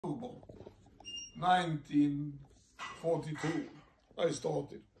1942, I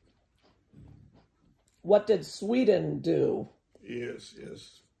started. What did Sweden do? Yes,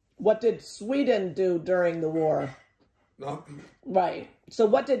 yes. What did Sweden do during the war? Nothing. Right. So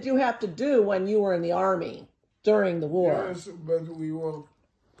what did you have to do when you were in the army during the war? Yes, but we were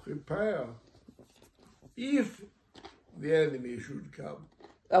prepared if the enemy should come.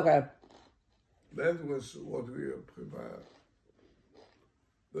 Okay. That was what we were prepared.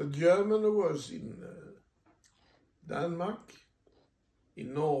 The German was in Denmark,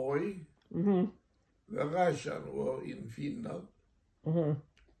 in Norway. Mm-hmm. The Russian were in Finland. Mm-hmm.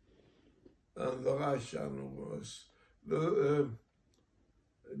 And the Russian was, the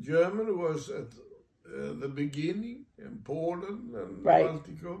German was at the beginning in Poland and right.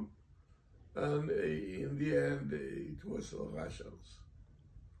 Balticum. And in the end, it was the Russians.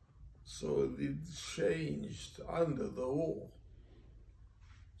 So it changed under the war.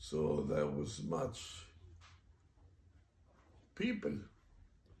 So there was much people.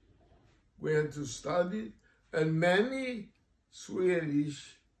 We had to study, and many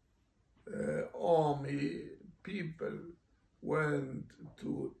Swedish army people went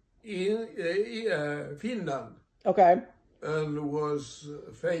to Finland. Okay. And was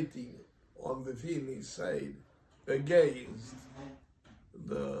fighting on the Finnish side against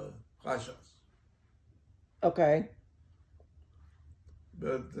the Russians. Okay.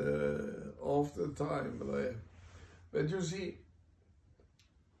 But after time, but you see,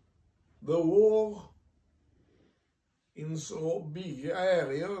 the war in so big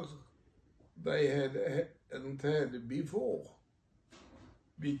areas they hadn't had before,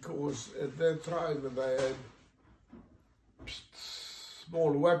 because at that time they had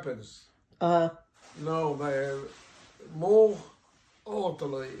small weapons. Now they have more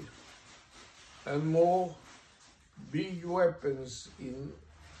artillery and more big weapons in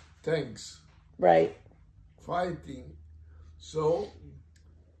tanks. Right. Fighting. So,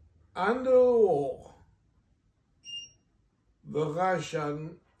 under the war, the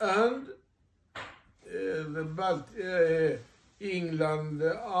Russian and England,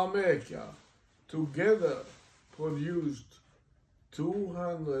 America, together produced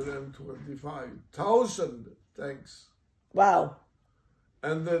 225,000 tanks. Wow.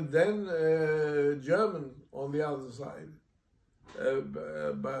 And then German on the other side,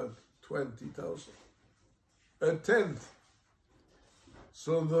 about 20,000. A tenth.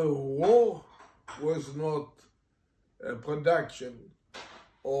 So the war was not a production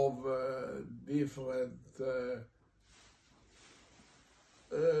of different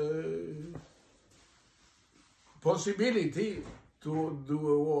possibility to do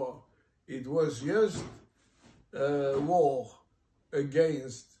a war. It was just a war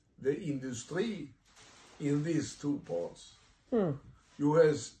against the industry in these two parts. You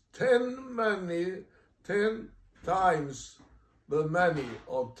have 10 times the many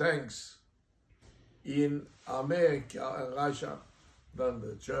of tanks in America and Russia than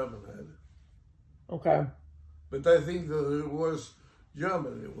the German had. Okay. But I think that it was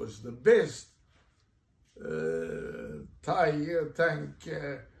Germany was the best tank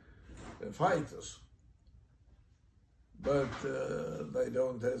fighters. But they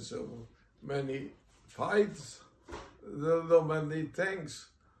don't have so many fights, so many tanks.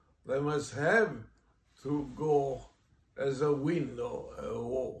 They must have to go as a window of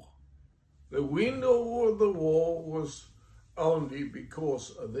war. The window of the war was only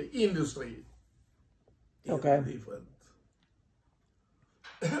because of the industry. Okay. Different.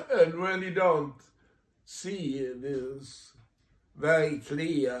 And when you don't see this very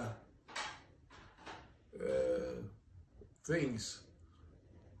clear things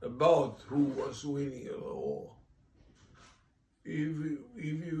about who was winning the war. If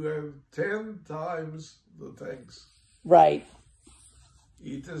you have 10 times the tanks, right,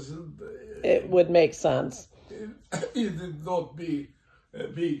 it isn't. It would make sense. It would not be a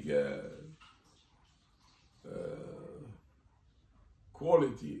big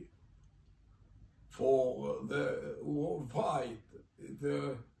quality for the war fight.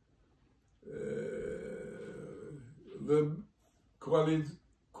 The the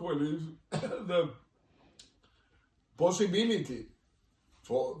possibility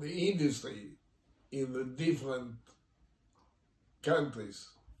for the industry in the different countries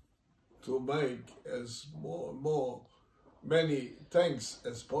to make as many tanks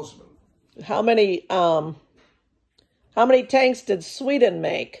as possible. How many tanks did Sweden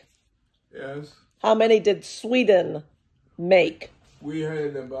make? Yes. How many did Sweden make? We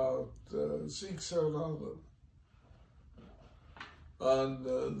had about 600. And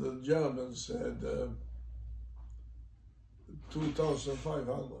the Germans had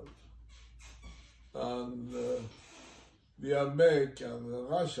 2,500. and the American and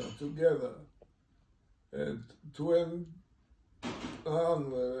Russia together had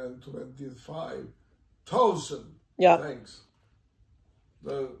 225,000 Yeah. tanks.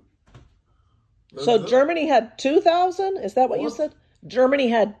 The So Germany had 2,000? Is that what you What? said? Germany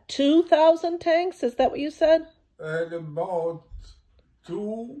had 2,000 tanks? Is that what you said? had about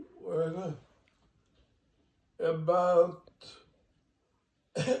about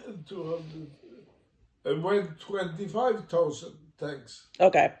 200, and went 25,000 tanks,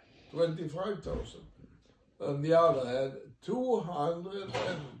 Okay. 25,000, and the other had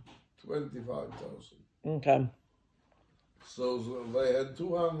 225,000. Okay. So they had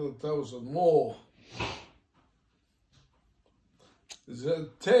 200,000 more. It's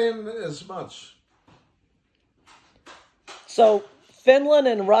 10 as much. So Finland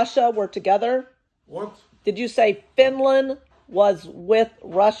and Russia were together? What? Did you say Finland was with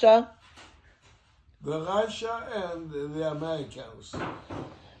Russia? The Russia and the Americans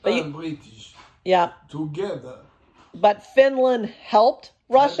But and British Yeah. together. But Finland helped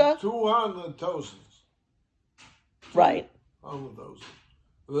Russia? 200,000. Right. 100,000.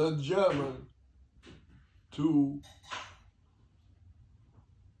 The German to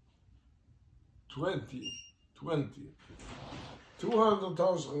 20.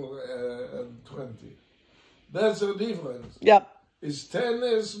 200,000 and 20. That's the difference. Yep. It's 10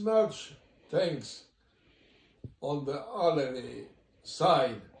 as much tanks on the Allied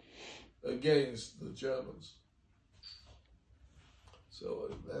side against the Germans. So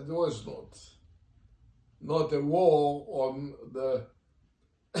that was not a war on the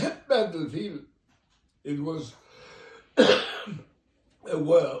battlefield. It was a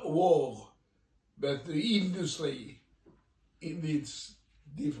war, but the industry in its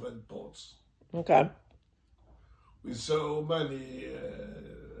different parts. Okay. With so many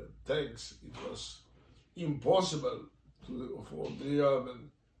tanks, it was impossible for the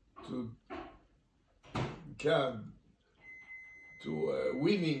German to come to a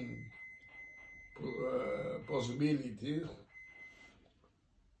winning possibility.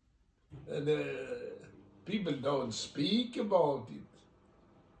 And people don't speak about it,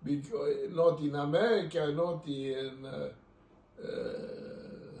 because not in America, not in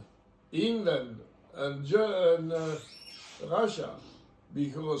England and Russia,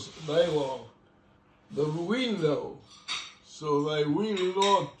 because they were the window, so they will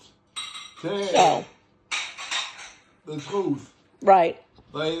not tell So, the truth. right.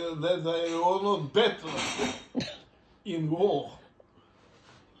 They are not better in war.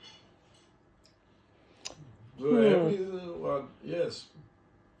 So everyone, yes.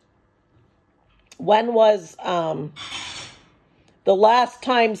 When was the last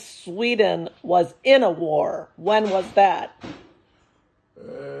time Sweden was in a war? When was that?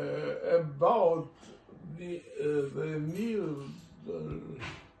 About the new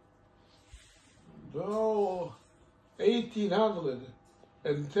no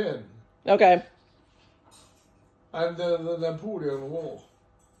 1810 Okay. under the Napoleon War.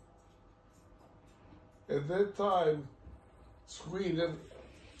 At that time, Sweden,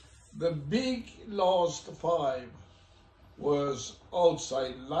 the big last five was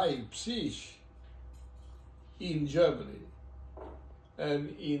outside Leipzig in Germany. And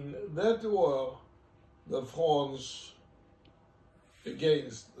in that war, the France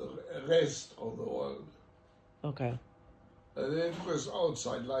against the rest of the world. Okay. And it was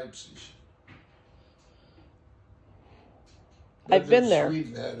outside Leipzig. I've been there.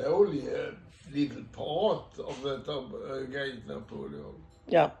 Sweden had only a little part of that against Napoleon.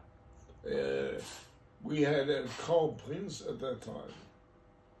 Yeah. We had a crown prince at that time,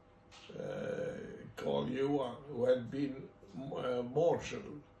 Karl Johan, who had been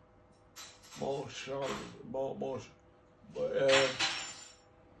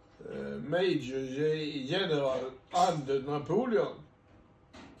Major General under Napoleon,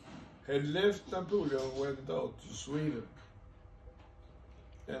 had left Napoleon, went out to Sweden,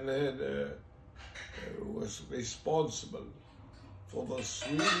 and was responsible for the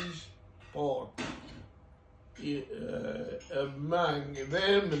Swedish part among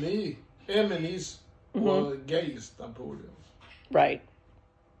the enemies were against Napoleon. Right.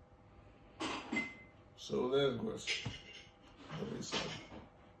 So that was the result.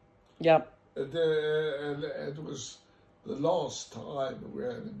 Yep. And it was the last time we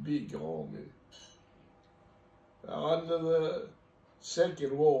had a big army. Under the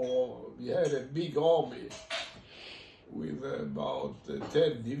Second War, we had a big army with about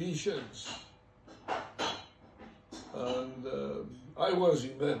 10 divisions. And I was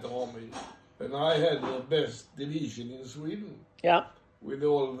in that army, and I had the best division in Sweden. Yeah. with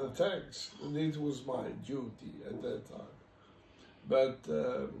all the tanks. And it was my duty at that time. But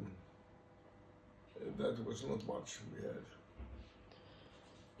that was not much we had.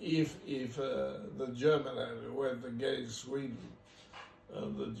 If the German army went against Sweden,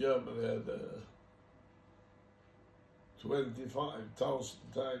 the German had 25,000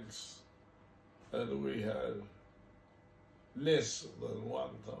 tanks, and we had less than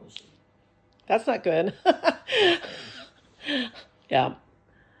 1,000. That's not good. Yeah.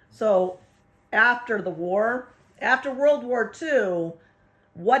 So after the war, after World War II,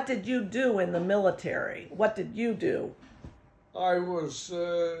 what did you do in the military? What did you do? I was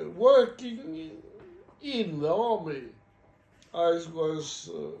working in the army. I was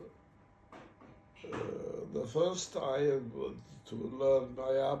the first I had to learn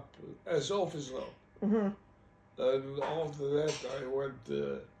my up as officer. Mm-hmm. And after that I went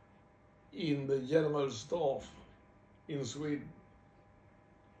in the general staff in Sweden,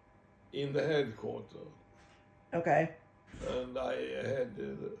 in the headquarters. Okay. And I had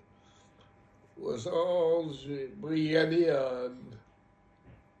was also brigadier and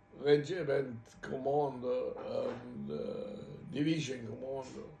regiment commander and division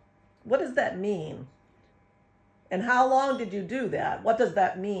commander. What does that mean? And how long did you do that? What does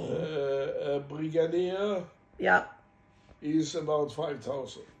that mean? A brigadier Yeah. is about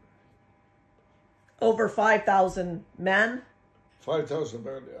 5,000. Over 5,000 men? 5,000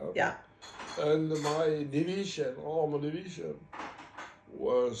 men, Yeah. And my division, army division,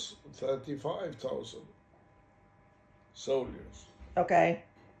 was 35,000 soldiers. Okay.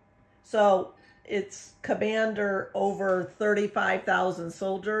 So it's commander over 35,000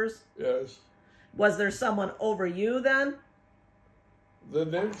 soldiers. Yes. Was there someone over you then? The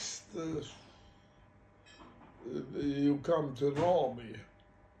next, you come to an army,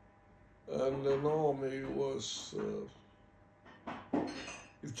 and an army was,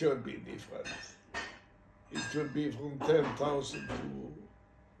 it could be different. It could be from 10,000 to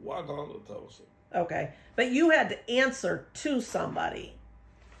 100,000. Okay. But you had to answer to somebody.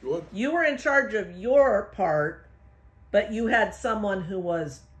 What? You were in charge of your part, but you had someone who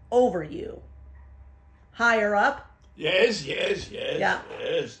was over you. Higher up? Yes. Yeah.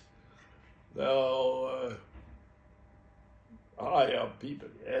 Yes. No, higher people,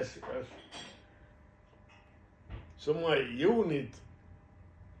 yes. So my unit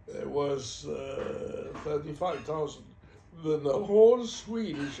was 35,000. Then the whole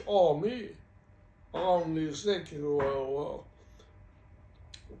Swedish army, only Second World War,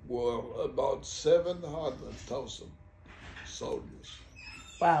 were about 700,000 soldiers.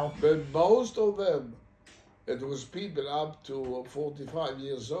 Wow. But most of them, it was people up to 45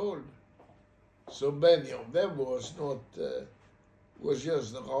 years old. So many of them was not, was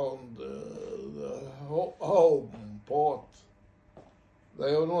just around the home part.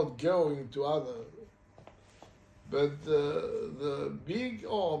 They were not going to other. But the big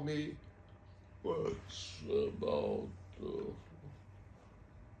army was about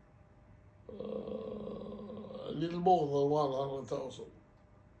a little more than 100,000.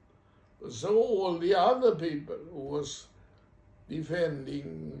 So all the other people who was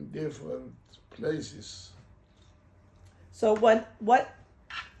defending different places. So what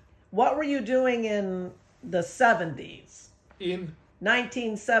were you doing in the 70s? In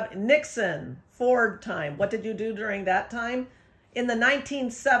 1970, Nixon, Ford time. What did you do during that time? In the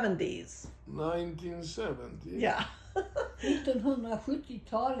 1970s. 1970. Yeah.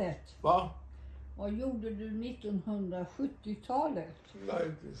 1970-talet. Va? Vad gjorde du 1970-talet?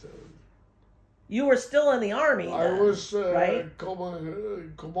 1970. You were still in the army I then, was right?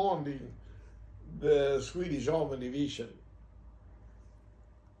 commanding the Swedish Army Division.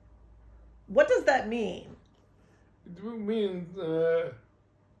 What does that mean? It means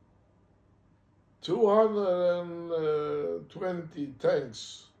 220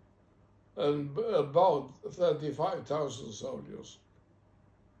 tanks and about 35,000 soldiers.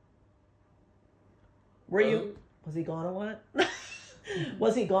 Were you? Was he gone a lot?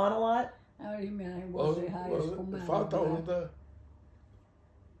 Was he gone a lot? I mean, he was the highest commander. 5,000.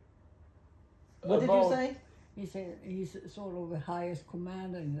 What did you say? He said he's sort of the highest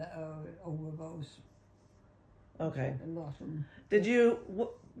commander in the, over those. Okay. A lot of them. Did you?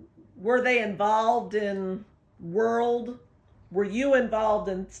 Were they involved in world? Were you involved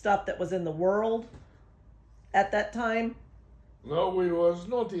in stuff that was in the world at that time? No, we was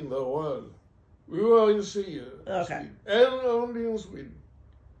not in the world. We were in Sweden. Okay. And only in Sweden.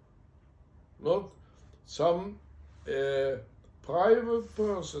 Not some private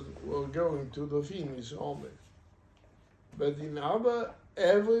person were going to the Finnish army. But in other,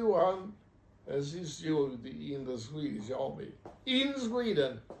 everyone as he served in the Swedish army. In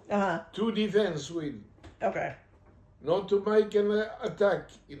Sweden, Uh-huh. to defend Sweden. Okay. Not to make an attack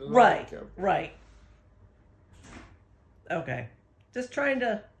in Right. America. Right. Okay. Just trying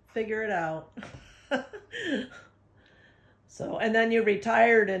to figure it out. So, and then you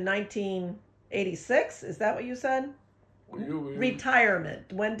retired in 1986. Is that what you said? You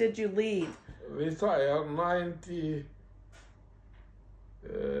Retirement. When did you leave? retired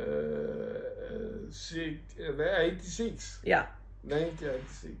 86. Yeah.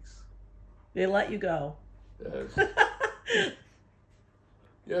 1986. They let you go. Yes.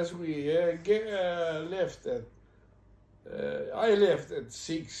 Yes, we left at. I left at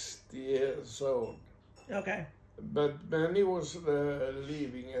 60 years old, Okay. but many was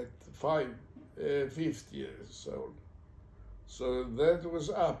leaving at 50 years old. So that was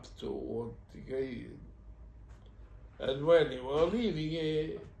up to what he. And when you were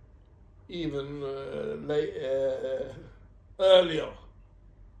leaving, even earlier,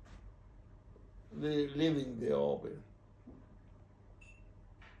 leaving the army.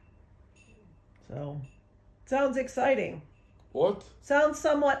 So, sounds exciting. What? Sounds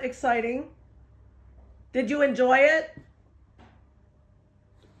somewhat exciting. Did you enjoy it?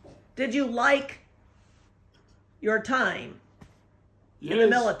 Did you like your time in the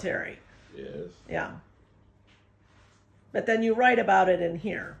military? Yes. Yeah. But then you write about it in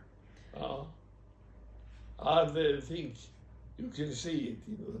here. I think you can see it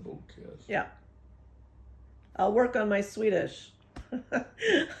in the book, yes. Yeah. I'll work on my Swedish.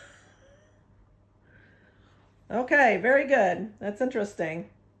 Okay, very good. That's interesting.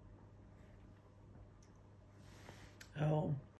 Oh,